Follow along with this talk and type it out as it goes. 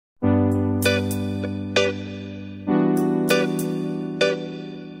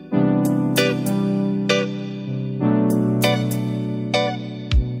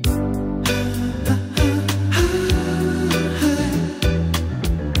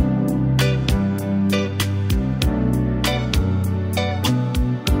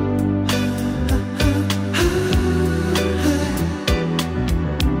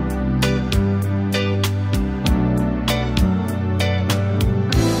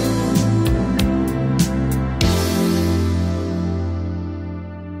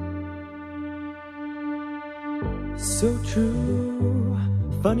So true,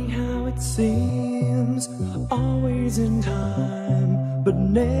 funny how it seems, always in time, but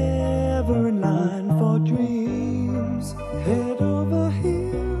never in line for dreams. Head over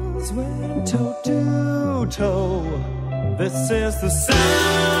heels, went toe to toe. This is the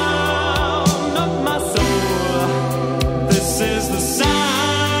sound of my soul. This is the sound.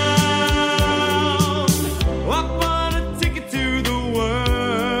 I bought a ticket to the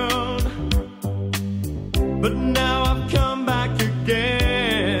world, but now I've come back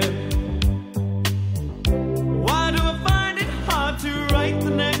again. Why do I find it hard to write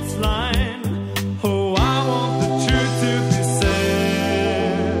the next line? Oh, I want the truth to be said.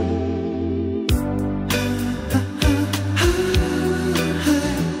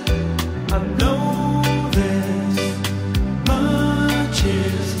 I know this much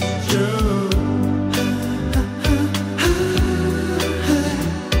is true.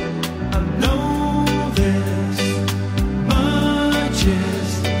 I know this much is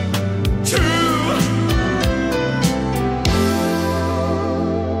true.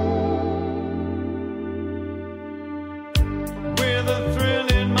 With a thrill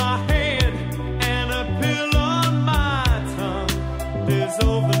in my head and a pill on my tongue, there's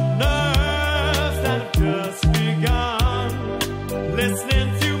all the nerves that have just begun. Listening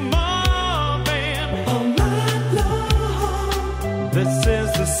to Marvin all night long. This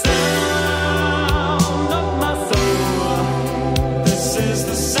is the sound of my soul. This is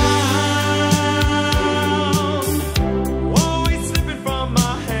the sound, always slipping from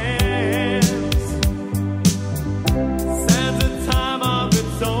my hands. Stands a time of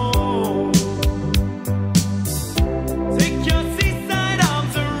its own. Take your seaside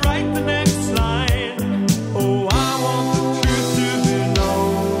arms and write the next line. Oh, I want the truth to be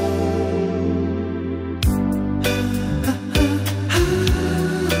known.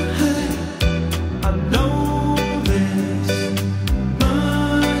 I know this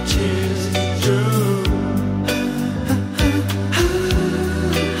much is true.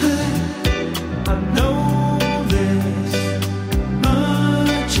 I know this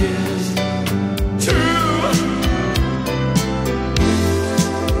much is true.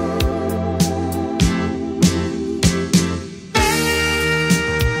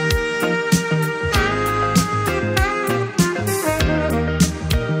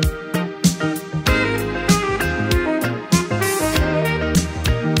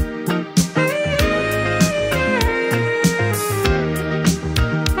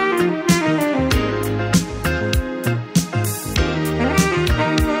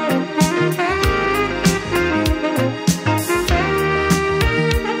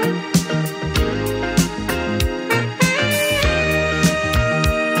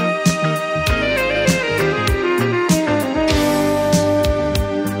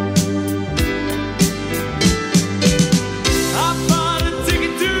 I bought a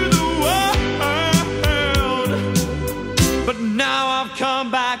ticket to the world, but now I've come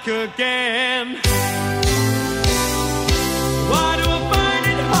back again.